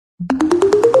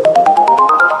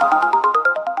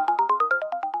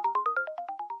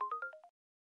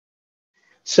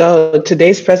So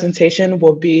today's presentation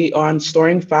will be on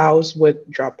storing files with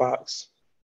Dropbox.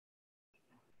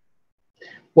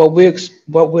 What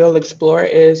we'll explore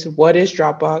is what is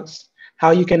Dropbox,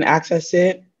 how you can access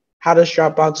it, how does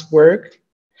Dropbox work,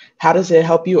 how does it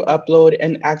help you upload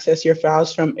and access your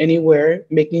files from anywhere,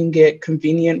 making it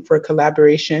convenient for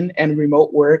collaboration and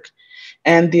remote work,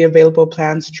 and the available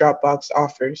plans Dropbox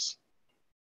offers.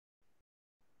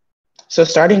 So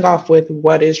starting off with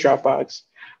what is Dropbox?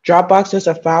 Dropbox is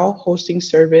a file hosting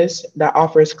service that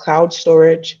offers cloud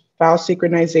storage, file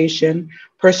synchronization,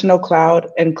 personal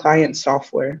cloud, and client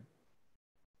software.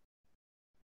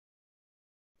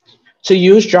 To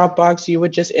use Dropbox, you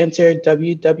would just enter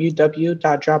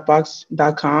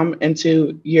www.dropbox.com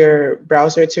into your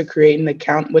browser to create an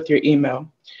account with your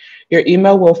email. Your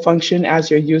email will function as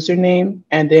your username,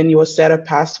 and then you will set a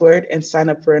password and sign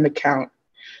up for an account.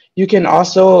 You can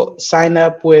also sign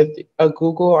up with a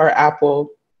Google or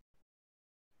Apple.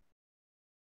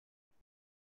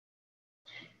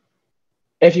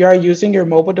 If you are using your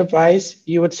mobile device,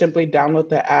 you would simply download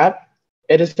the app.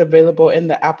 It is available in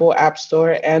the Apple App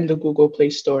Store and the Google Play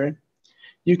Store.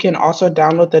 You can also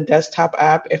download the desktop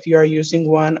app if you are using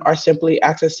one or simply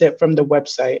access it from the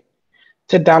website.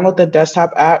 To download the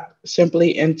desktop app,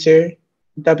 simply enter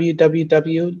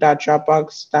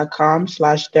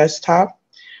www.dropbox.com/desktop.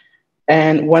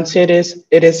 And once it is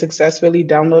successfully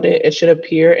downloaded, it should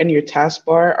appear in your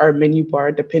taskbar or menu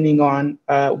bar, depending on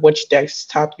which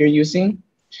desktop you're using.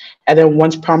 And then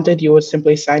once prompted, you will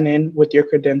simply sign in with your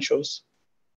credentials.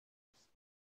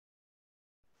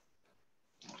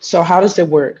 So how does it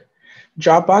work?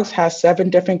 Dropbox has 7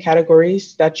 different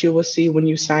categories that you will see when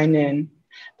you sign in.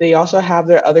 They also have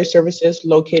their other services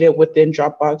located within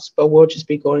Dropbox, but we'll just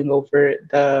be going over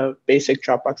the basic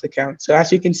Dropbox account. So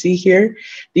as you can see here,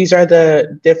 these are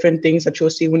the different things that you'll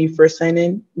see when you first sign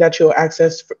in that you'll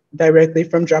access directly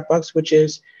from Dropbox, which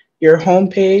is your home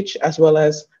page, as well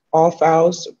as all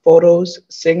files, photos,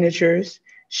 signatures,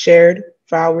 shared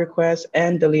file requests,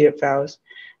 and deleted files.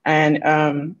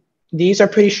 And these are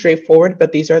pretty straightforward,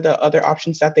 but these are the other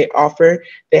options that they offer.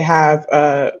 They have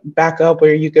backup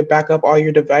where you could back up all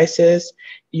your devices.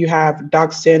 You have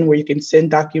DocSend where you can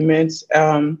send documents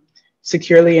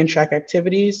securely and track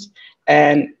activities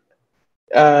and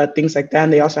things like that.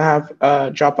 And they also have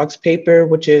Dropbox Paper,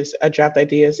 which is a draft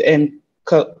ideas and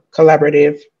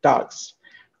collaborative docs.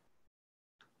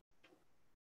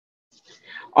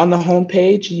 On the home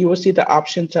page, you will see the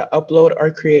option to upload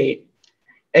or create.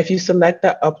 If you select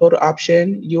the upload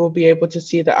option, you will be able to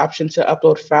see the option to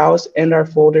upload files and/or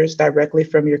folders directly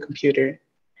from your computer.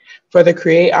 For the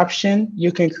create option,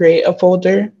 you can create a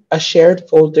folder, a shared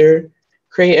folder,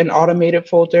 create an automated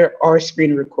folder, or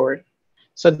screen record.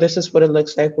 So this is what it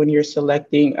looks like when you're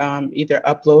selecting either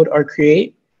upload or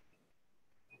create.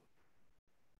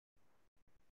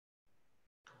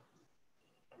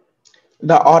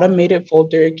 The automated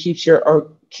folder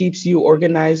keeps you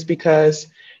organized because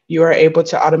you are able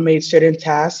to automate certain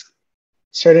tasks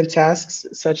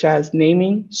such as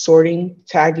naming, sorting,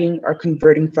 tagging, or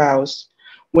converting files.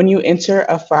 When you enter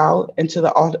a file into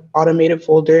the automated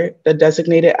folder, the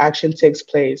designated action takes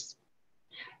place.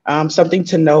 Something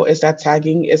to note is that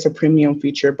tagging is a premium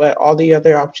feature, but all the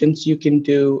other options you can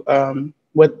do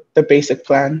with the basic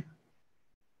plan.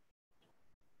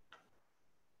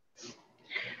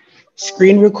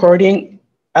 Screen recording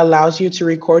allows you to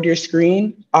record your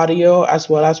screen, audio, as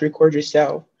well as record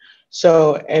yourself.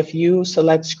 So if you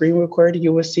select screen record,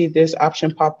 you will see this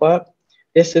option pop up.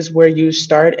 This is where you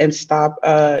start and stop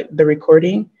the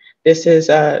recording. This is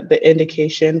the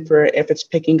indication for if it's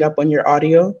picking up on your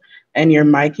audio and your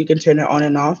mic, you can turn it on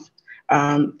and off.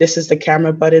 This is the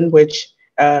camera button, which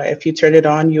if you turn it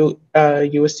on, you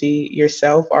will see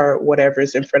yourself or whatever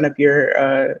is in front of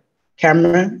your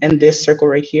camera in this circle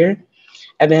right here.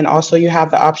 And then also you have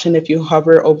the option if you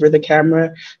hover over the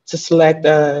camera to select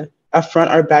a front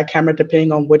or back camera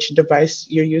depending on which device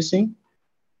you're using.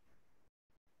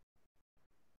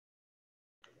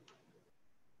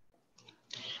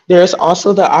 There is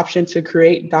also the option to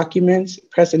create documents,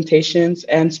 presentations,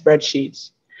 and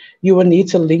spreadsheets. You will need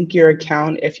to link your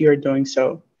account if you are doing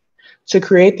so. To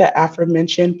create the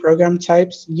aforementioned program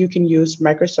types, you can use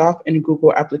Microsoft and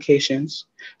Google applications.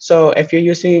 So if you're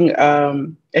using,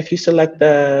 if you select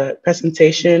the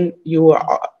presentation, you will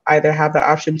either have the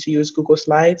option to use Google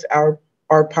Slides or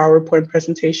PowerPoint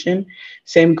presentation.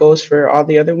 Same goes for all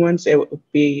the other ones. It would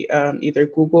be either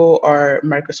Google or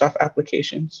Microsoft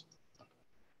applications.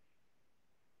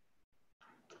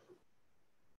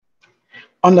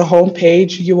 On the home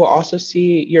page, you will also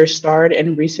see your starred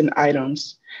and recent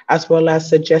items, as well as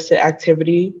suggested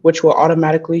activity, which will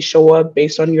automatically show up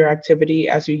based on your activity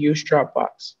as you use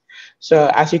Dropbox.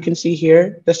 So as you can see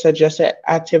here, the suggested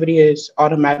activity is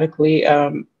automatically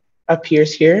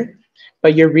appears here,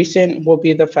 but your recent will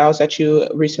be the files that you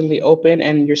recently opened,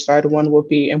 and your starred one will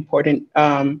be important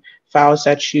files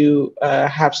that you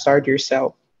have starred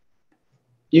yourself.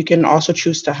 You can also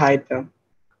choose to hide them.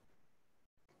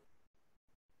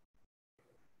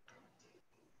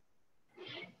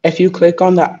 If you click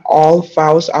on the All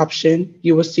Files option,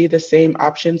 you will see the same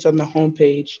options on the home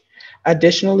page.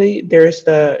 Additionally, there is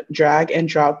the drag and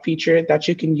drop feature that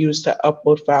you can use to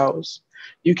upload files.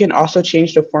 You can also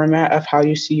change the format of how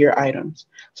you see your items.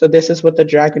 So this is what the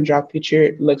drag and drop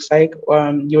feature looks like.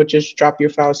 You would just drop your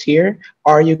files here,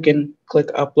 or you can click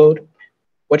upload,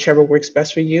 whichever works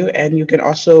best for you. And you can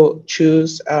also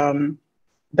choose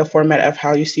the format of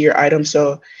how you see your item.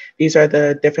 So these are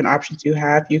the different options you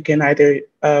have. You can either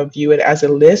view it as a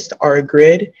list or a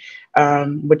grid,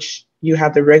 which you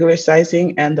have the regular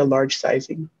sizing and the large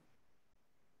sizing.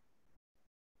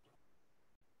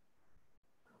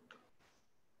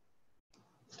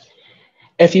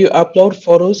 If you upload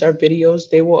photos or videos,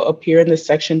 they will appear in the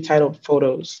section titled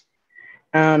Photos.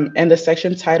 And the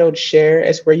section titled Share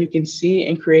is where you can see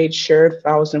and create shared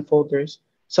files and folders.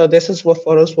 So this is what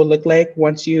photos will look like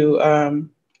once you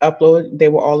upload. They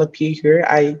will all appear here.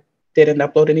 I didn't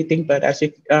upload anything, but as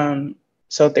you,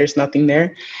 so there's nothing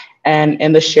there. And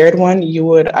in the shared one, you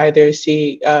would either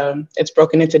see, it's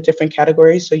broken into different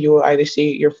categories. So you will either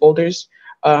see your folders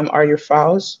or your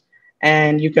files.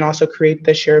 And you can also create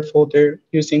the shared folder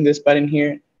using this button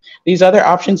here. These other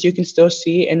options you can still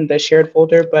see in the shared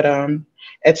folder, but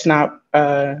it's not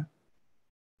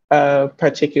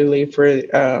particularly for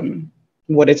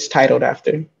what it's titled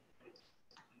after.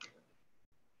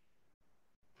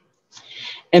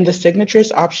 In the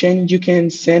signatures option, you can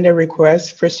send a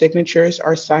request for signatures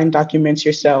or signed documents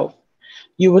yourself.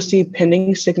 You will see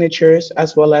pending signatures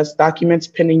as well as documents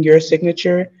pending your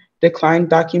signature, declined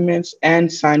documents, and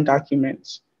signed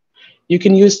documents. You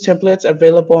can use templates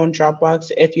available on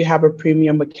Dropbox if you have a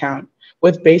premium account.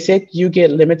 With Basic, you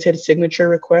get limited signature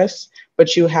requests,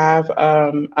 but you have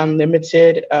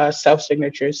unlimited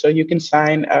self-signatures. So you can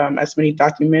sign as many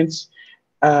documents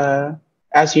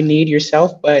as you need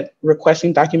yourself, but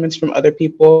requesting documents from other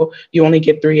people, you only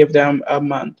get 3 of them a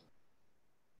month.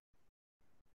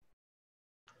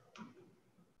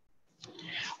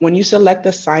 When you select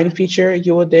the sign feature,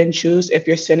 you will then choose if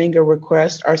you're sending a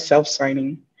request or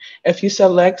self-signing. If you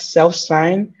select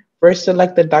self-sign, first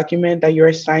select the document that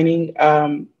you're signing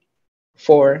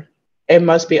for. It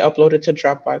must be uploaded to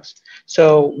Dropbox.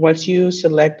 So once you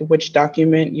select which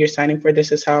document you're signing for,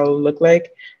 this is how it will look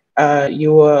like.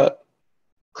 You will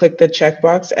click the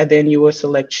checkbox and then you will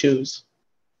select choose.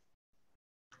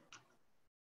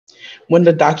 When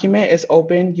the document is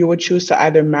open, you would choose to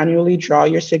either manually draw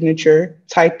your signature,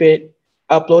 type it,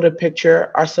 upload a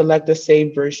picture, or select the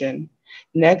saved version.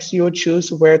 Next, you would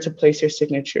choose where to place your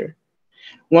signature.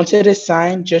 Once it is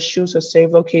signed, just choose a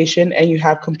save location and you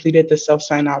have completed the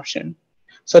self-sign option.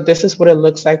 So this is what it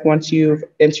looks like once you've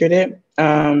entered it.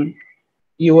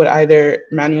 You would either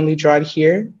manually draw it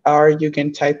here or you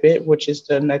can type it, which is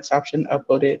the next option,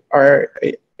 upload it, or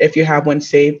if you have one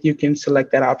saved, you can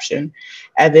select that option.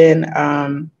 And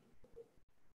then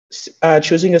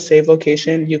choosing a save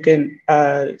location, you can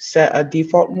set a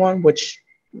default one, which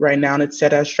right now it's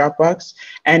set as Dropbox,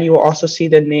 and you will also see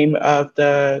the name of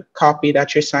the copy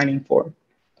that you're signing for.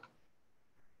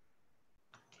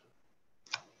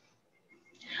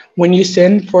 When you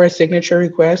send for a signature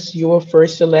request, you will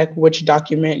first select which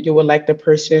document you would like the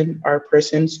person or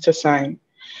persons to sign.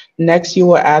 Next, you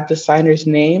will add the signer's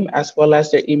name as well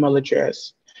as their email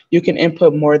address. You can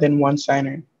input more than one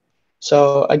signer.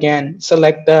 So again,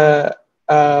 select the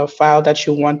file that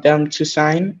you want them to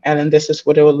sign, and then this is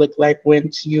what it will look like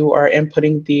once you are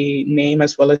inputting the name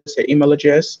as well as their email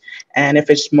address. And if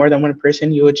it's more than one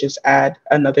person, you would just add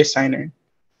another signer.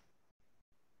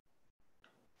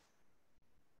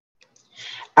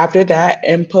 After that,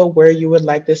 input where you would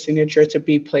like the signature to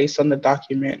be placed on the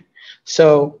document.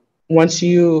 So once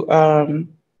you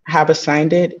have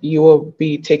assigned it, you will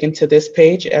be taken to this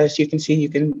page. As you can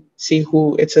see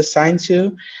who it's assigned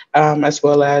to, as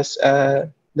well as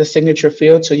the signature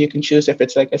field. So you can choose if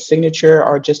it's like a signature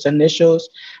or just initials.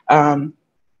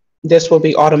 This will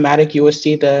be automatic. You will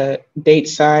see the date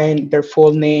sign, their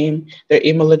full name, their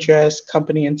email address,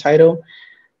 company, and title.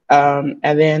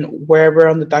 And then wherever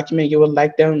on the document you would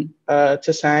like them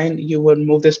to sign, you would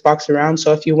move this box around.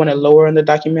 So if you want it lower on the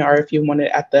document or if you want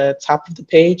it at the top of the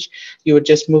page, you would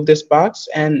just move this box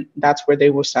and that's where they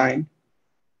will sign.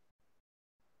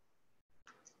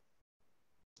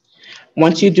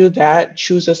 Once you do that,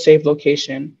 choose a save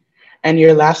location. And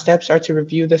your last steps are to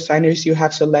review the signers you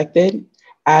have selected,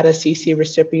 add a CC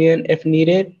recipient if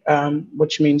needed,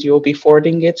 which means you will be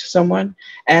forwarding it to someone,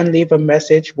 and leave a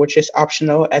message, which is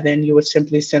optional, and then you would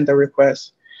simply send the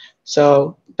request.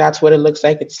 So that's what it looks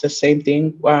like. It's the same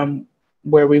thing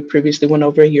where we previously went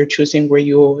over. You're choosing where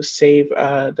you will save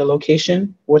the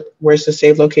location, where's the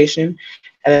save location,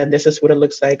 and then this is what it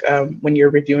looks like when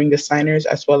you're reviewing the signers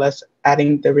as well as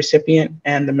adding the recipient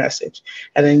and the message.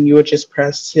 And then you would just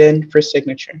press send for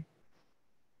signature.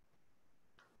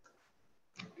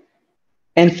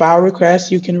 In file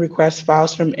requests, you can request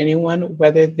files from anyone,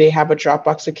 whether they have a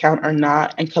Dropbox account or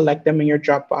not, and collect them in your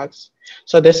Dropbox.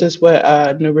 So this is what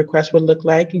a new request would look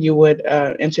like. You would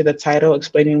enter the title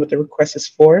explaining what the request is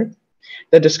for.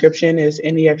 The description is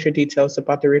any extra details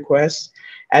about the request.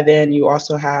 And then you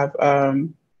also have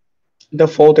the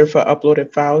folder for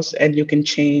uploaded files, and you can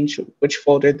change which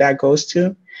folder that goes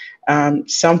to.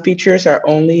 Some features are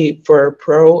only for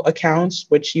pro accounts,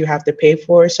 which you have to pay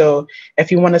for. So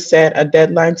if you want to set a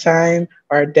deadline time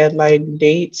or a deadline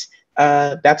date,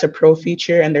 that's a pro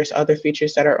feature, and there's other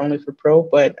features that are only for pro,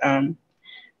 but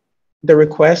the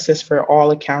request is for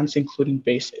all accounts, including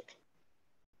basic.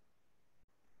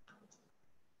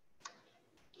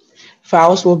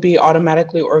 Files will be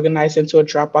automatically organized into a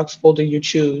Dropbox folder you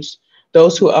choose.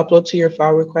 Those who upload to your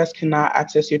file request cannot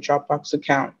access your Dropbox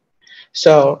account.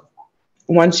 So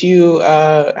once you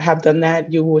have done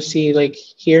that, you will see like,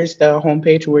 here's the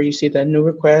homepage where you see the new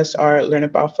requests or learn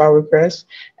about file requests.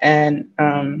 And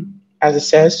as it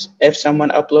says, if someone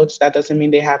uploads, that doesn't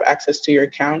mean they have access to your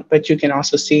account, but you can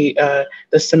also see the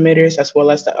submitters as well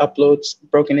as the uploads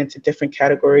broken into different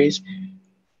categories.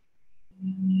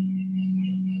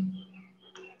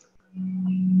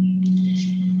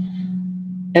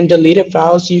 And deleted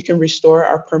files you can restore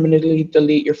or permanently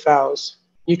delete your files.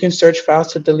 You can search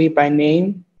files to delete by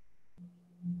name,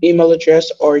 email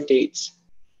address, or dates.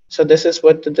 So this is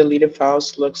what the deleted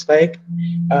files looks like.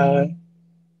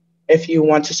 If you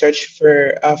want to search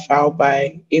for a file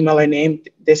by email or name,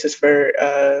 this is for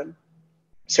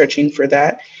searching for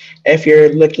that. If you're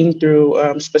looking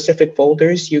through specific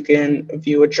folders, you can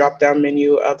view a drop-down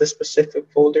menu of the specific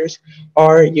folders,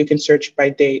 or you can search by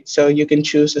date. So you can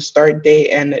choose a start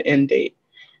date and an end date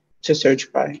to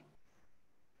search by.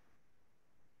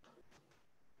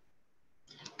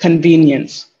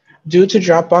 Convenience. Due to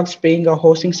Dropbox being a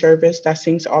hosting service that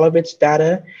syncs all of its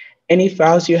data, any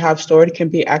files you have stored can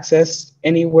be accessed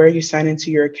anywhere you sign into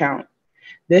your account.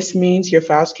 This means your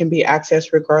files can be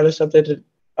accessed regardless of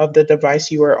the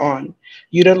device you are on.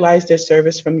 Utilize this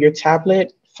service from your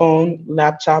tablet, phone,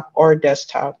 laptop, or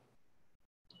desktop.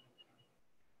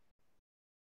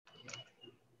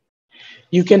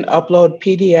 You can upload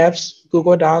PDFs,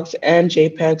 Google Docs, and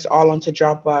JPEGs all onto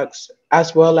Dropbox,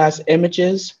 as well as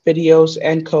images, videos,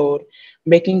 and code,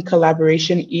 making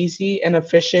collaboration easy and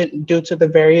efficient due to the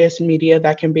various media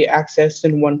that can be accessed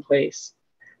in one place.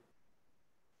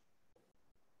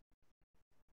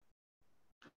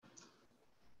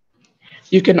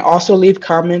 You can also leave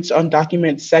comments on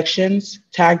document sections,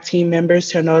 tag team members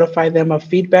to notify them of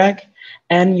feedback,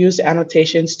 and use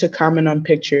annotations to comment on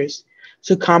pictures.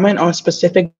 To comment on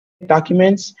specific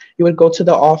documents, you would go to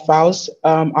the All Files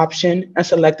option and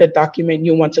select the document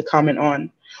you want to comment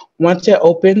on. Once it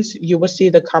opens, you will see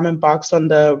the comment box on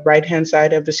the right-hand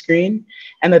side of the screen,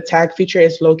 and the tag feature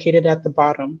is located at the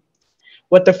bottom.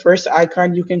 With the first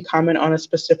icon, you can comment on a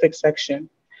specific section.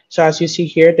 So as you see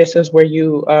here, this is where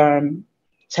you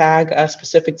tag a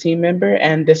specific team member,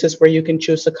 and this is where you can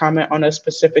choose to comment on a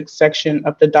specific section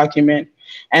of the document.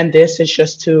 And this is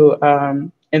just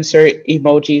to insert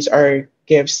emojis or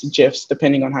GIFs,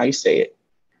 depending on how you say it.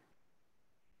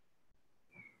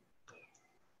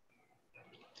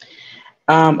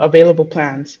 Available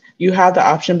plans. You have the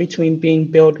option between being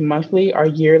billed monthly or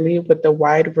yearly with a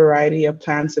wide variety of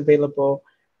plans available,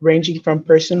 ranging from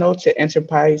personal to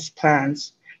enterprise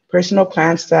plans. Personal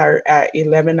plans that are at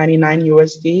 $11.99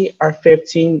 USD are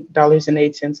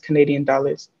 $15.08 Canadian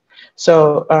dollars.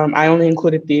 So I only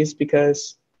included these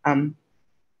because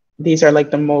these are like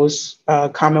the most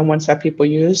common ones that people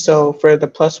use. So for the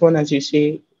plus one, as you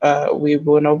see, we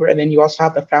went over, and then you also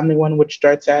have the family one, which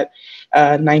starts at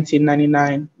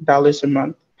 $19.99 a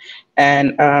month.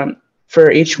 And for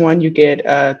each one, you get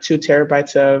 2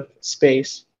 terabytes of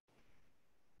space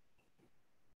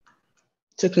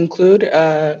To conclude,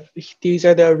 these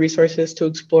are the resources to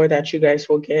explore that you guys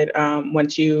will get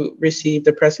once you receive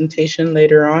the presentation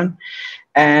later on.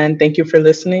 And thank you for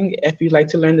listening. If you'd like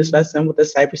to learn this lesson with a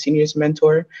Cyber Seniors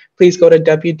mentor, please go to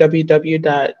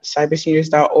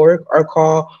www.cyberseniors.org or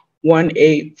call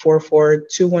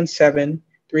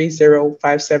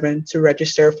 1-844-217-3057 to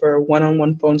register for a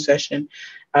one-on-one phone session.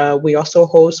 We also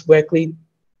host weekly,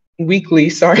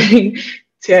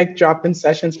 tech drop-in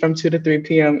sessions from 2 to 3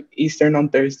 p.m. Eastern on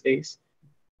Thursdays.